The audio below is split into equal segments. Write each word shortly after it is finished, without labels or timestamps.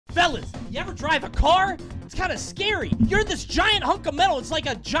Fellas, you ever drive a car? It's kind of scary. You're this giant hunk of metal. It's like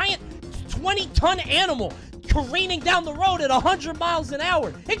a giant 20-ton animal careening down the road at 100 miles an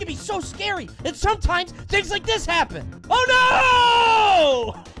hour. It can be so scary. And sometimes things like this happen.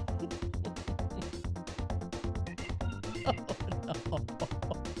 Oh no!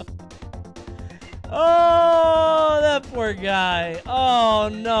 Oh, that poor guy. Oh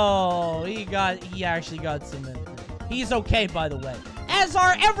no, he actually got cemented. He's okay, by the way. As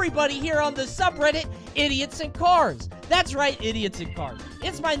are everybody here on the subreddit, Idiots and Cars. That's right, Idiots and Cars.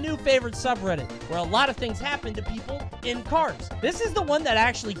 It's my new favorite subreddit, where a lot of things happen to people in cars. This is the one that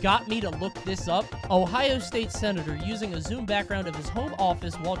actually got me to look this up. Ohio State Senator using a Zoom background of his home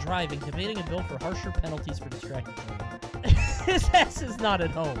office while driving, debating a bill for harsher penalties for distracted driving. His ass is not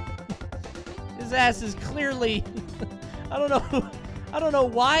at home. His ass is clearly... I don't know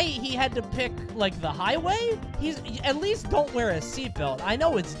why he had to pick, like, the highway. At least don't wear a seatbelt. I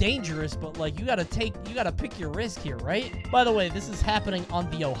know it's dangerous, but, like, you gotta pick your risk here, right? By the way, this is happening on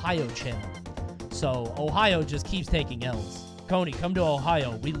the Ohio channel. So, Ohio just keeps taking L's. Coney, come to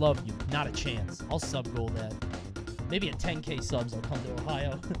Ohio. We love you. Not a chance. I'll sub-goal that. Maybe at 10K subs, I'll come to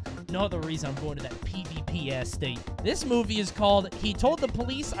Ohio. No other reason I'm going to that PvP-ass state. This movie is called He Told the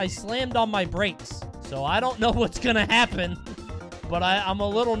Police I Slammed on My Brakes. So I don't know what's gonna happen, but I'm a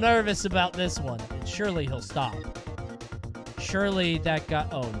little nervous about this one. And surely he'll stop. Surely that guy...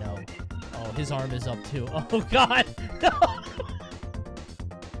 Oh, no. Oh, his arm is up, too. Oh, God. No.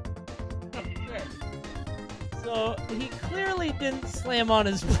 Okay. So, he clearly didn't slam on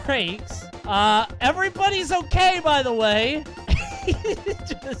his brakes. Everybody's okay, by the way. He's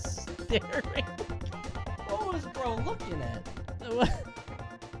just staring. What was bro looking at?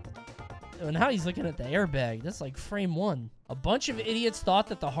 Oh, now he's looking at the airbag. That's like frame 1. A bunch of idiots thought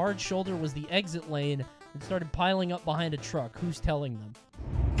that the hard shoulder was the exit lane and started piling up behind a truck. Who's telling them?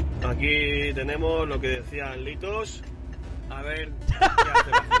 Aquí tenemos lo que decían Litos. A ver qué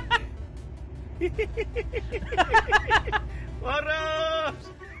hace la gente. ¡Morros!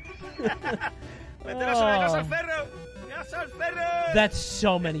 ¡Meteros en el gas al ferro! ¡Gas al ferro! That's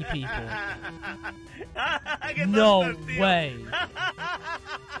so many people. No way.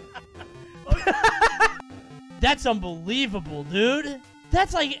 That's unbelievable, dude.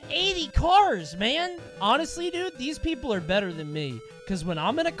 That's like 80 cars, man. Honestly, dude, these people are better than me. Because when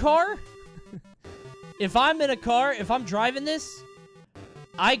I'm in a car, if I'm driving this,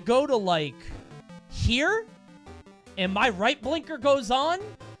 I go to, like, here, and my right blinker goes on,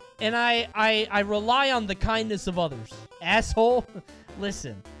 and I rely on the kindness of others. Asshole.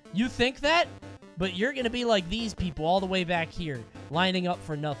 Listen, you think that, but you're going to be like these people all the way back here, lining up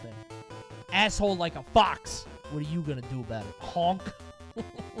for nothing. Asshole like a fox. What are you going to do about it? Honk?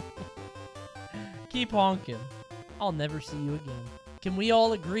 Keep honking. I'll never see you again. Can we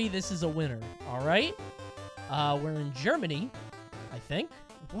all agree this is a winner? All right? We're in Germany, I think.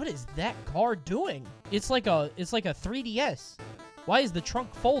 What is that car doing? It's like a 3DS. Why is the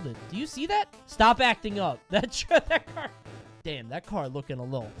trunk folded? Do you see that? Stop acting up. That car. Damn, that car looking a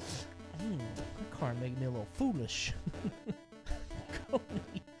little. That car making me a little foolish.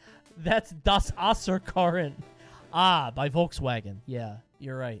 That's Das Außerkarren. Ah, by Volkswagen. Yeah,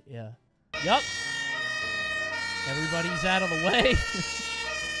 you're right. Yeah. Yup. Everybody's out of the way.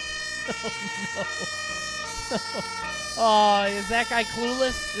 Oh, no. Oh, is that guy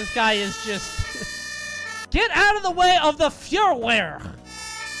clueless? This guy is just... Get out of the way of the Fuhrwehr!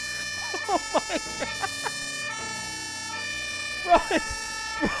 Oh, my God.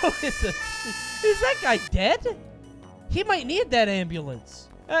 Bro, is that guy dead? He might need that ambulance.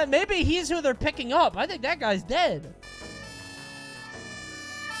 Maybe he's who they're picking up. I think that guy's dead.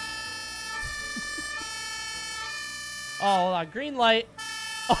 Oh, hold on. Green light.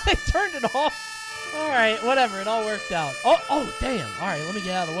 Oh, they turned it off. All right, whatever. It all worked out. Oh, damn. All right, let me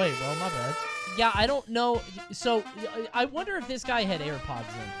get out of the way, bro. My bad. Yeah, I don't know. So, I wonder if this guy had AirPods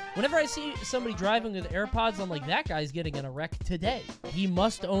in. Whenever I see somebody driving with AirPods, I'm like, that guy's getting in a wreck today. He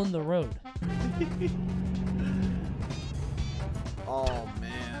must own the road. Oh, man.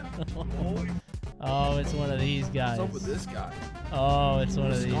 Oh, it's one of these guys. What's up with this guy? Oh, it's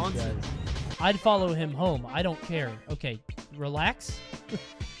one of these guys. I'd follow him home. I don't care. Okay, relax.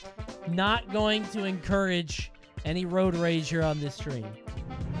 Not going to encourage any road rage here on this stream.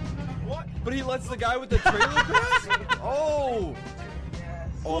 What? But he lets the guy with the trailer pass? Oh!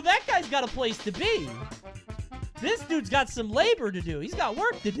 Well, that guy's got a place to be. This dude's got some labor to do. He's got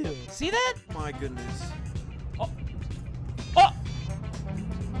work to do. See that? My goodness. Oh. Oh!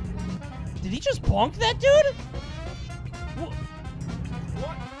 Did he just bonk that dude?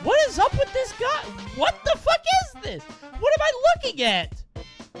 What is up with this guy? What the fuck is this? What am I looking at?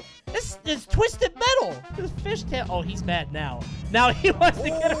 This is twisted metal. This fishtail. Oh, he's mad now. Now he wants to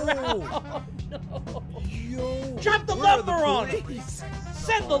get around. Oh, no. Yo. Drop the lumber on him.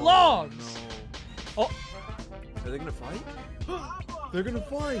 Send the logs. Oh. Are they gonna fight? They're gonna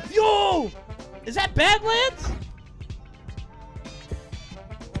fight. Yo! Is that Badlands?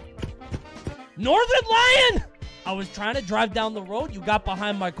 Northern Lion! I was trying to drive down the road. You got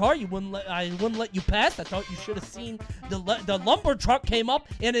behind my car. I wouldn't let you pass. I thought you should have seen the lumber truck came up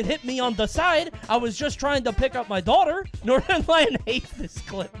and it hit me on the side. I was just trying to pick up my daughter. Northern Lion hates this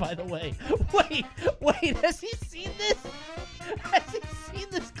clip, by the way. Wait, has he seen this? Has he seen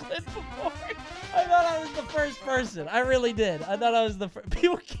this clip before? I thought I was the first person. I really did. I thought I was the first.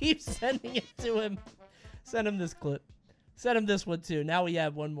 People keep sending it to him. Send him this clip. Send him this one too. Now we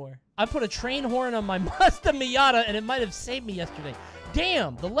have one more. I put a train horn on my Mazda Miata and it might have saved me yesterday.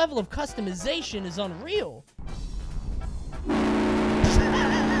 Damn, the level of customization is unreal.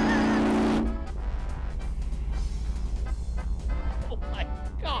 Oh my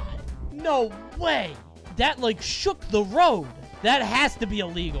god. No way. That like shook the road. That has to be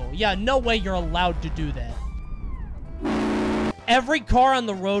illegal. Yeah, no way you're allowed to do that. Every car on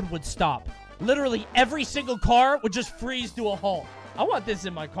the road would stop. Literally every single car would just freeze to a halt. I want this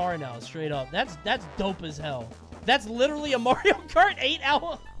in my car now, straight up. That's dope as hell. That's literally a Mario Kart 8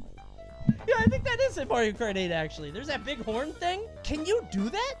 out. Yeah, I think that is a Mario Kart 8 actually. There's that big horn thing. Can you do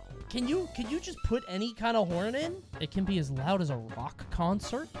that? Can you just put any kind of horn in? It can be as loud as a rock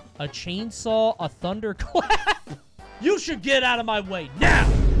concert, a chainsaw, a thunderclap. You should get out of my way now.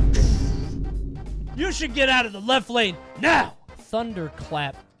 You should get out of the left lane now.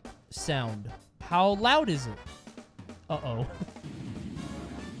 Thunderclap sound. How loud is it? Uh-oh.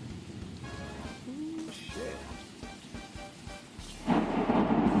 Shit.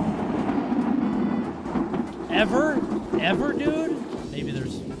 Ever, dude? Maybe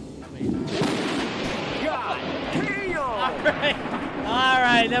there's... Wait. God damn! All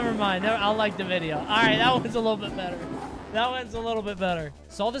right, never mind. I like the video. All right, that one's a little bit better. That one's a little bit better.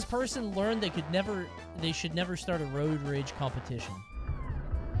 Saw this person learn they should never start a road rage competition.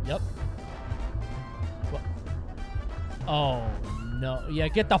 Yep. What? Oh, no. Yeah,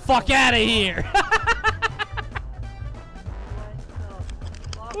 get the fuck out of here.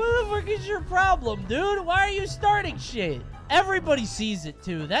 What the fuck is your problem, dude? Why are you starting shit? Everybody sees it,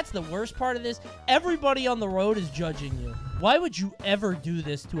 too. That's the worst part of this. Everybody on the road is judging you. Why would you ever do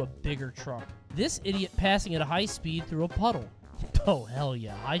this to a bigger truck? This idiot passing at a high speed through a puddle. Oh, hell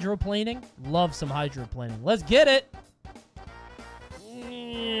yeah. Hydroplaning? Love some hydroplaning. Let's get it.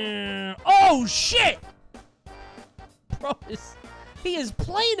 Oh, shit! Bro, he is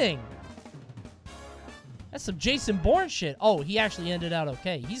planing. That's some Jason Bourne shit. Oh, he actually ended out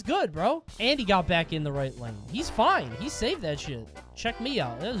okay. He's good, bro. And he got back in the right lane. He's fine. He saved that shit. Check me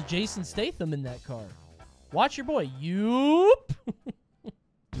out. That was Jason Statham in that car. Watch your boy. Yoop.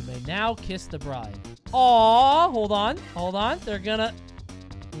 You may now kiss the bride. Aw, hold on. Hold on. They're gonna...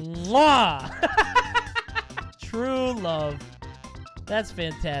 Mwah! True love. That's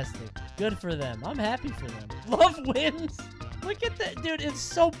fantastic. Good for them. I'm happy for them. Love wins. Look at that. Dude, it's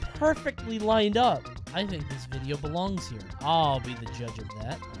so perfectly lined up. I think this video belongs here. I'll be the judge of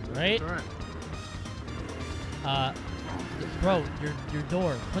that. Right? Bro, your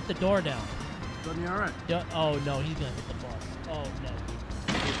door. Put the door down. Gonna be alright. Oh, no. He's gonna hit the boss. Oh, no.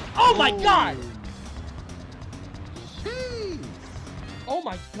 Oh, my God! Jeez. Oh,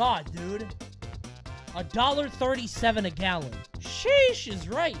 my God, dude. $1.37 a gallon. Sheesh is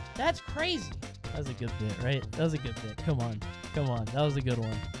right. That's crazy. That was a good bit, right? That was a good bit. Come on. Come on. That was a good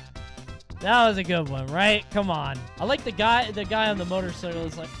one. That was a good one, right? Come on. I like the guy on the motorcycle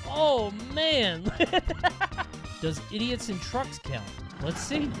is like, oh, man. Does idiots in trucks count? Let's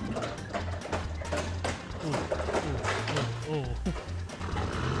see. Ooh, ooh, ooh, ooh.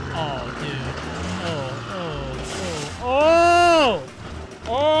 Oh, dude.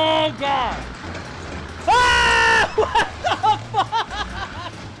 Oh, God. Ah! What the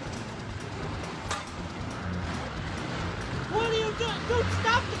fuck? What are you doing? Dude,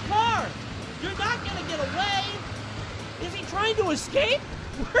 stop the car. You're not gonna get away. Is he trying to escape?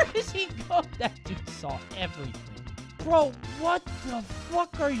 Where is he going? That dude saw everything. Bro, what the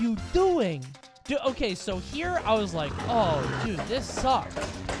fuck are you doing? Dude, okay, so here I was like, oh, dude, this sucks.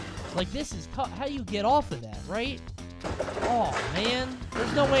 Like, this is tough. How do you get off of that, right? Oh, man.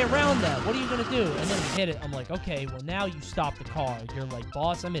 There's no way around that. What are you going to do? And then he hit it. I'm like, okay, well, now you stop the car. You're like,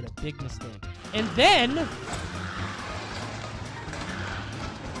 boss, I made a big mistake. And then...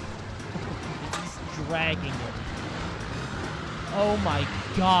 he's dragging it. Oh, my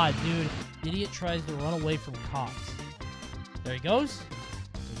God, dude. Idiot tries to run away from cops. There he goes.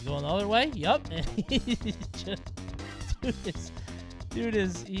 Going the other way? Yup. And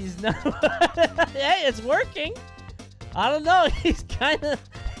he's not. Hey, it's working. I don't know. He's kind of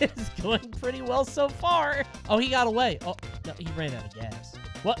is going pretty well so far. Oh, he got away. Oh, no, he ran out of gas.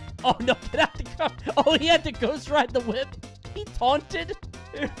 What? Oh, no, get out the car. Oh, he had to ghost ride the whip. He taunted.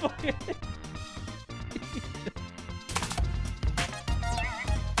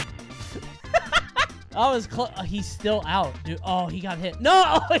 Oh, he's still out, dude. Oh, he got hit. No,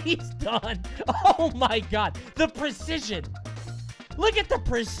 oh, he's done. Oh my God, the precision. Look at the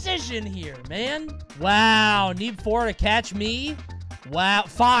precision here, man. Wow, need 4 to catch me. Wow,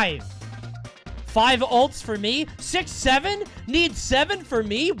 5. 5 ults for me. 6, 7. Need 7 for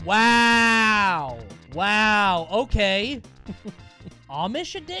me. Wow. Wow. Okay.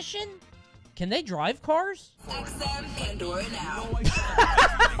 Amish edition? Can they drive cars? XM Pandora now.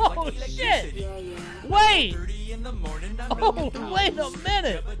 Oh shit! Wait! Oh, wait a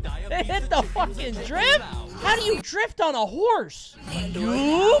minute! They hit the fucking drift? How do you drift on a horse?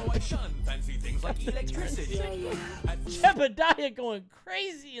 Yoop! Jebediah going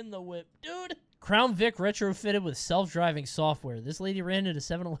crazy in the whip, dude. Crown Vic retrofitted with self-driving software. This lady ran into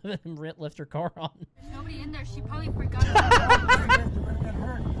 7-Eleven and left her car on. There's nobody in there. She probably forgot about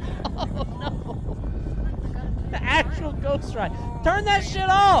Oh no! The actual ghost ride. Turn that shit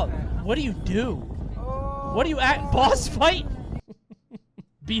off! What do you do? What do you act? Boss fight?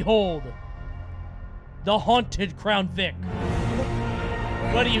 Behold. The haunted Crown Vic.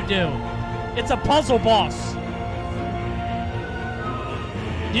 What do you do? It's a puzzle boss.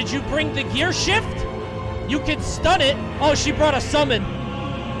 Did you bring the gear shift? You can stun it. Oh, she brought a summon.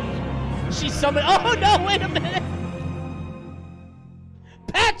 She summoned. Oh no, wait a minute.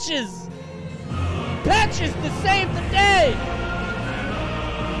 Patches! Patches to save the day!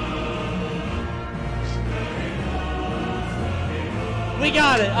 We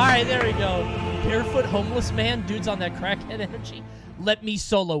got it. All right, there we go. Barefoot homeless man. Dude's on that crackhead energy. Let me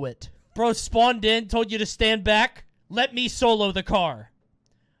solo it. Bro spawned in, told you to stand back. Let me solo the car.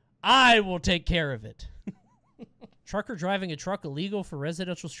 I will take care of it. Trucker driving a truck illegal for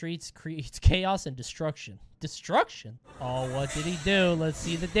residential streets creates chaos and destruction. Destruction? Oh, what did he do? Let's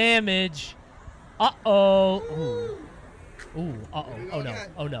see the damage. Uh-oh. Ooh. Ooh, uh-oh. Oh, no.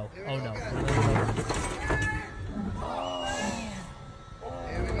 Oh, no. Oh, no.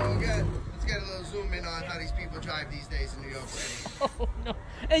 Here we go again. Let's get a little zoom in on how these people drive these days in New York City. Oh, no.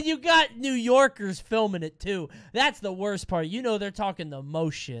 And you got New Yorkers filming it, too. That's the worst part. You know they're talking the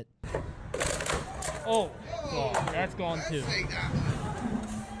most shit. Oh, God. That's gone, too.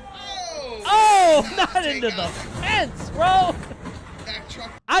 Oh, not into the fence, bro.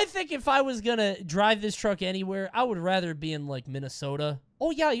 I think if I was gonna drive this truck anywhere, I would rather be in, like, Minnesota.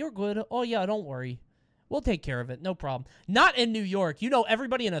 Oh, yeah, you're good. Oh, yeah, don't worry. We'll take care of it. No problem. Not in New York. You know,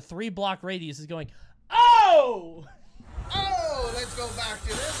 everybody in a 3-block radius is going, oh! Oh, let's go back to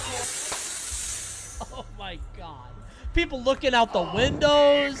this one. Oh, my God. People looking out the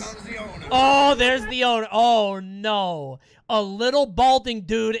windows. Here comes the owner. Oh, there's the owner. Oh, no. A little balding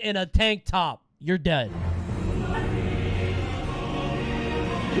dude in a tank top. You're dead.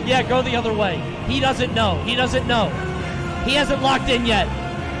 Yeah, go the other way. He doesn't know. He doesn't know. He hasn't locked in yet.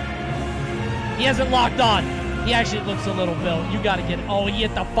 He hasn't locked on. He actually looks a little built. You gotta get it. Oh, he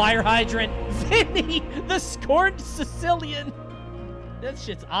hit the fire hydrant. Vinny, the scorned Sicilian. That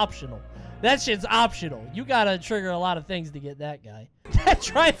shit's optional. That shit's optional. You gotta trigger a lot of things to get that guy. That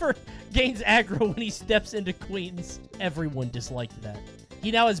driver gains aggro when he steps into Queens. Everyone disliked that. He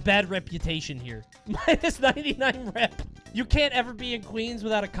now has bad reputation here. Minus 99 rep. You can't ever be in Queens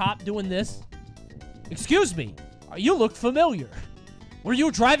without a cop doing this. Excuse me. You look familiar. Were you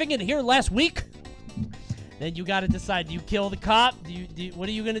driving in here last week? Then you gotta decide. Do you kill the cop? What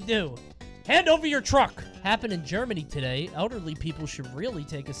are you gonna do? Hand over your truck. Happened in Germany today. Elderly people should really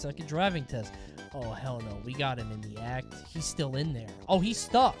take a second driving test. Oh, hell no. We got him in the act. He's still in there. Oh, he's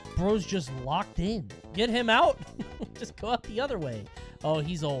stuck. Bro's just locked in. Get him out. Just go out the other way. Oh,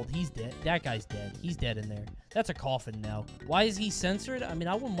 he's old. He's dead. That guy's dead. He's dead in there. That's a coffin now. Why is he censored? I mean,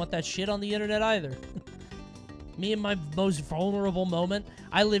 I wouldn't want that shit on the internet either. Me in my most vulnerable moment.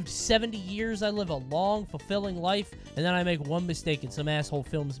 I lived 70 years. I live a long, fulfilling life. And then I make one mistake and some asshole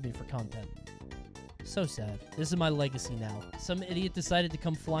films me for content. So sad. This is my legacy now. Some idiot decided to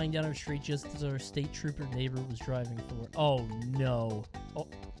come flying down our street just as our state trooper neighbor was driving for. Oh, no. Oh.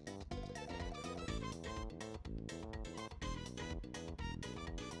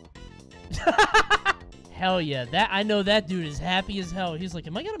 Hell yeah. That I know that dude is happy as hell. He's like,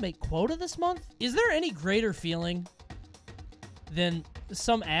 am I going to make quota this month? Is there any greater feeling than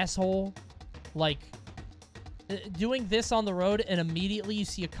some asshole, like, Doing this on the road and immediately you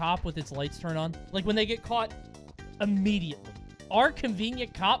see a cop with its lights turned on. Like when they get caught, immediately. Our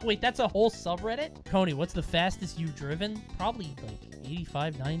convenient cop? Wait, that's a whole subreddit? Coney, what's the fastest you've driven? Probably like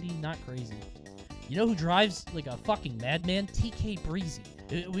 85, 90, not crazy. You know who drives like a fucking madman? TK Breezy.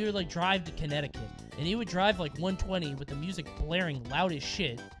 We would like drive to Connecticut, and he would drive like 120 with the music blaring loud as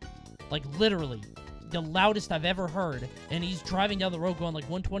shit. Like literally, the loudest I've ever heard, and he's driving down the road going like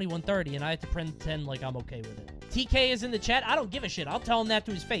 120, 130, and I have to pretend like I'm okay with it. TK is in the chat. I don't give a shit. I'll tell him that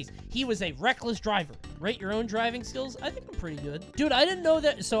to his face. He was a reckless driver. Rate your own driving skills? I think I'm pretty good. Dude, I didn't know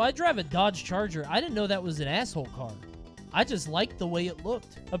that. So I drive a Dodge Charger. I didn't know that was an asshole car. I just liked the way it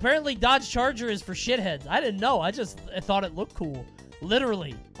looked. Apparently, Dodge Charger is for shitheads. I didn't know. I thought it looked cool.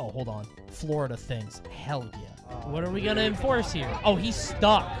 Literally. Oh, hold on. Florida things. Hell yeah. What are we gonna enforce here? Oh, he's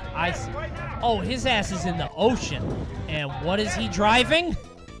stuck. I see. Oh, his ass is in the ocean. And what is he driving?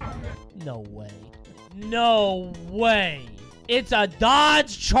 No way. No way. It's a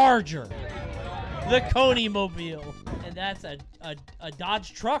Dodge Charger. The Coney Mobile. And that's a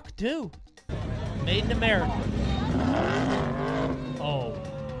Dodge truck, too. Made in America. Oh,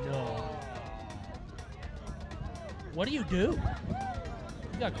 no. What do? You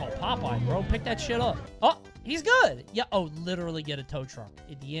gotta call Popeye, bro. Pick that shit up. Oh, he's good. Yeah, oh, literally get a tow truck.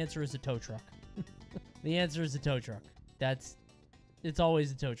 The answer is a tow truck. The answer is a tow truck. It's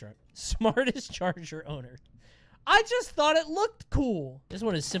always a tow truck. Smartest Charger owner. I just thought it looked cool. This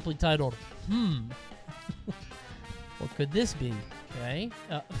one is simply titled, What could this be? Okay.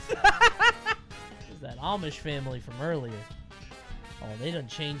 Is that Amish family from earlier? Oh, they done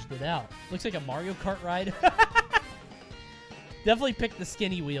changed it out. Looks like a Mario Kart ride. Definitely pick the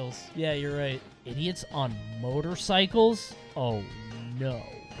skinny wheels. Yeah, you're right. Idiots on motorcycles? Oh, no.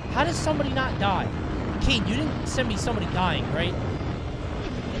 How does somebody not die? Kane, you didn't send me somebody dying, right?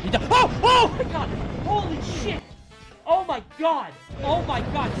 Oh! Oh my god! Holy shit! Oh my god! Oh my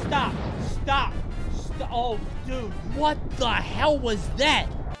god! Stop! Stop! Stop! Oh, dude. What the hell was that?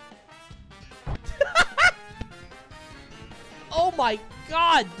 Oh my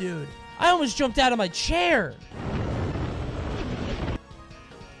god, dude. I almost jumped out of my chair.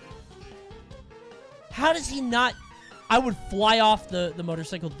 How does he not... I would fly off the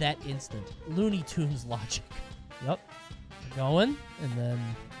motorcycle that instant. Looney Tunes logic. Yep. We're going, and then...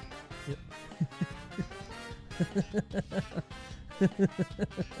 Yep.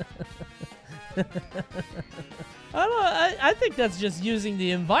 I don't know. I think that's just using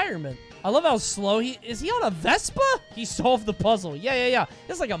the environment. I love how slow he... Is he on a Vespa? He solved the puzzle. Yeah.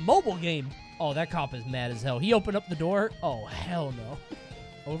 It's like a mobile game. Oh, that cop is mad as hell. He opened up the door. Oh, hell no.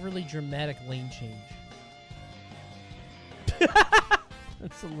 Overly dramatic lane change.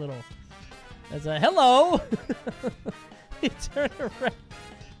 That's a little... That's a hello. He turned around.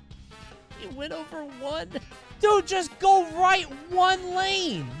 He went over one. Dude, just go right one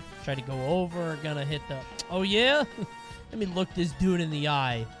lane. Try to go over. Gonna hit the... Oh, yeah? Let me look this dude in the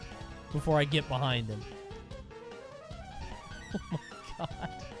eye before I get behind him. Oh, my God.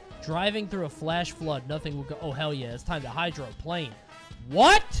 Driving through a flash flood. Nothing will go... Oh, hell yeah. It's time to hydroplane.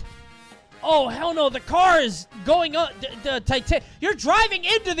 What? Oh, hell no. The car is going up. The Titan... You're driving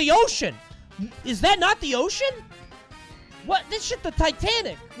into the ocean. Is that not the ocean? What? This shit the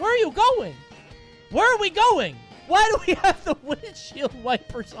Titanic. Where are you going? Where are we going? Why do we have the windshield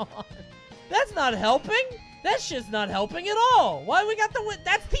wipers on? That's not helping. That shit's not helping at all. Why we got the...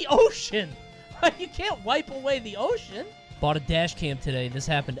 That's the ocean. You can't wipe away the ocean. Bought a dash cam today. This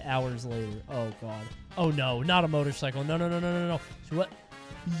happened hours later. Oh, God. Oh, no. Not a motorcycle. No. So what?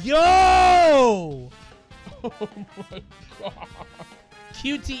 Yo! Oh, my God.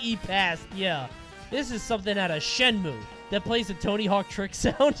 QTE passed. Yeah. This is something out of Shenmue that plays a Tony Hawk trick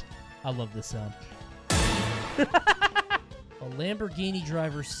sound. I love this sound. A Lamborghini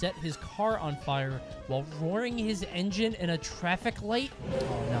driver set his car on fire while roaring his engine in a traffic light.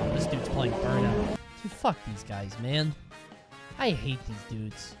 Oh, no. This dude's playing Burnout. Dude, fuck these guys, man. I hate these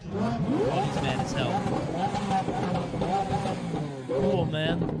dudes. Oh, he's mad as hell. Cool,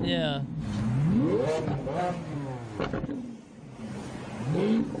 man. Yeah.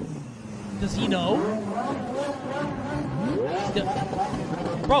 Does he know?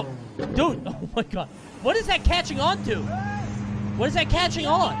 Bro, dude, oh my God. What is that catching on to? What is that catching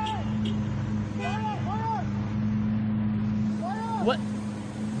on?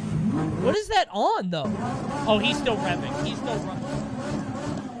 What is that on, though? Oh, he's still revving. He's still running.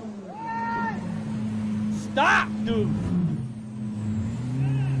 Stop, dude.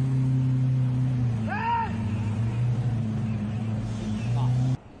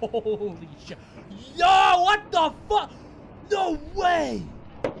 Holy shit. Yo, what the fuck? No way.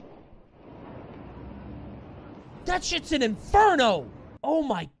 That shit's an inferno! Oh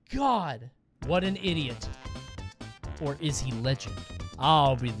my god. What an idiot. Or is he legend?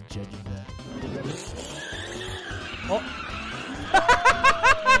 I'll be the judge of that. Oh.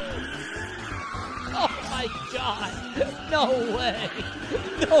 Oh my god. No way.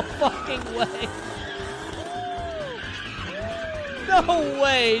 No fucking way. No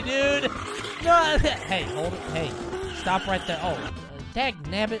way, dude. No. Hey, hold it. Hey, stop right there. Oh, dag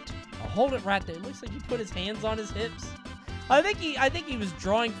nabbit. Hold it right there. It looks like he put his hands on his hips. I think he was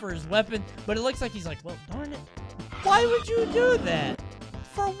drawing for his weapon, but it looks like he's like, well, darn it. Why would you do that?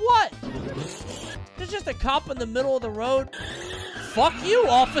 For what? There's just a cop in the middle of the road. Fuck you,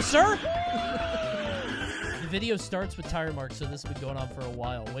 officer. The video starts with tire marks, so this has been going on for a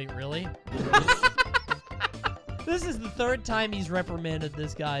while. Wait, really? This is the third time he's reprimanded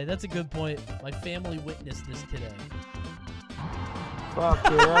this guy. That's a good point. My family witnessed this today.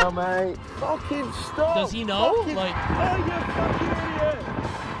 Fucking hell, mate. Fucking stop. Does he know? Fucking... Like, oh, you fucking idiot.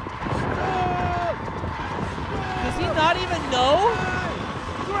 Stop. Does he not even know?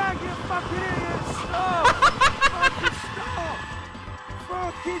 Greg, you fucking idiot. Stop. Fucking stop.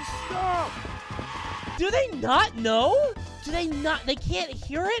 Fucking stop. Do they not know? Do they not? They can't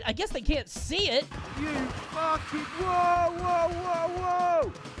hear it? I guess they can't see it. You fucking... Whoa, whoa, whoa,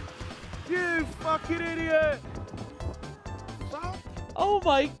 whoa. You fucking idiot. Stop. Oh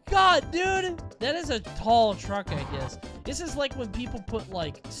my god, dude! That is a tall truck, I guess. This is like when people put,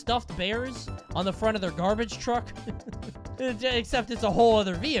 like, stuffed bears on the front of their garbage truck. Except it's a whole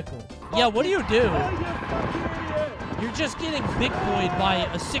other vehicle. Yeah, what do you do? You're just getting big boyed by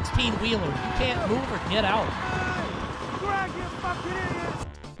a 16-wheeler. You can't move or get out.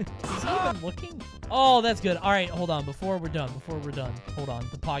 Is he even looking? Oh, that's good. All right, hold on. Before we're done. Hold on.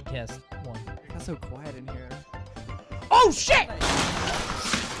 The podcast one. It's so quiet in here. Oh, shit!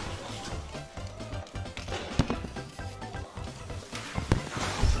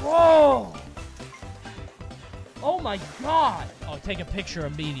 Whoa! Oh my god! Oh, take a picture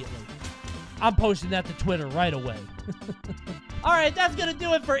immediately. I'm posting that to Twitter right away. Alright, that's gonna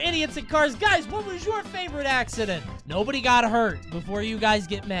do it for Idiots in Cars. Guys, what was your favorite accident? Nobody got hurt before you guys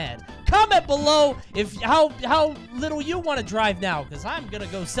get mad. Comment below if how little you want to drive now, because I'm gonna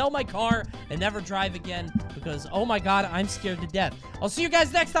go sell my car and never drive again because, oh my god, I'm scared to death. I'll see you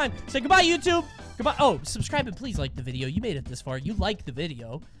guys next time. Say goodbye, YouTube. Goodbye. Oh, subscribe and please like the video. You made it this far. You like the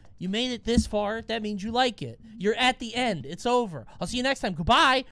video. You made it this far. That means you like it. You're at the end. It's over. I'll see you next time. Goodbye.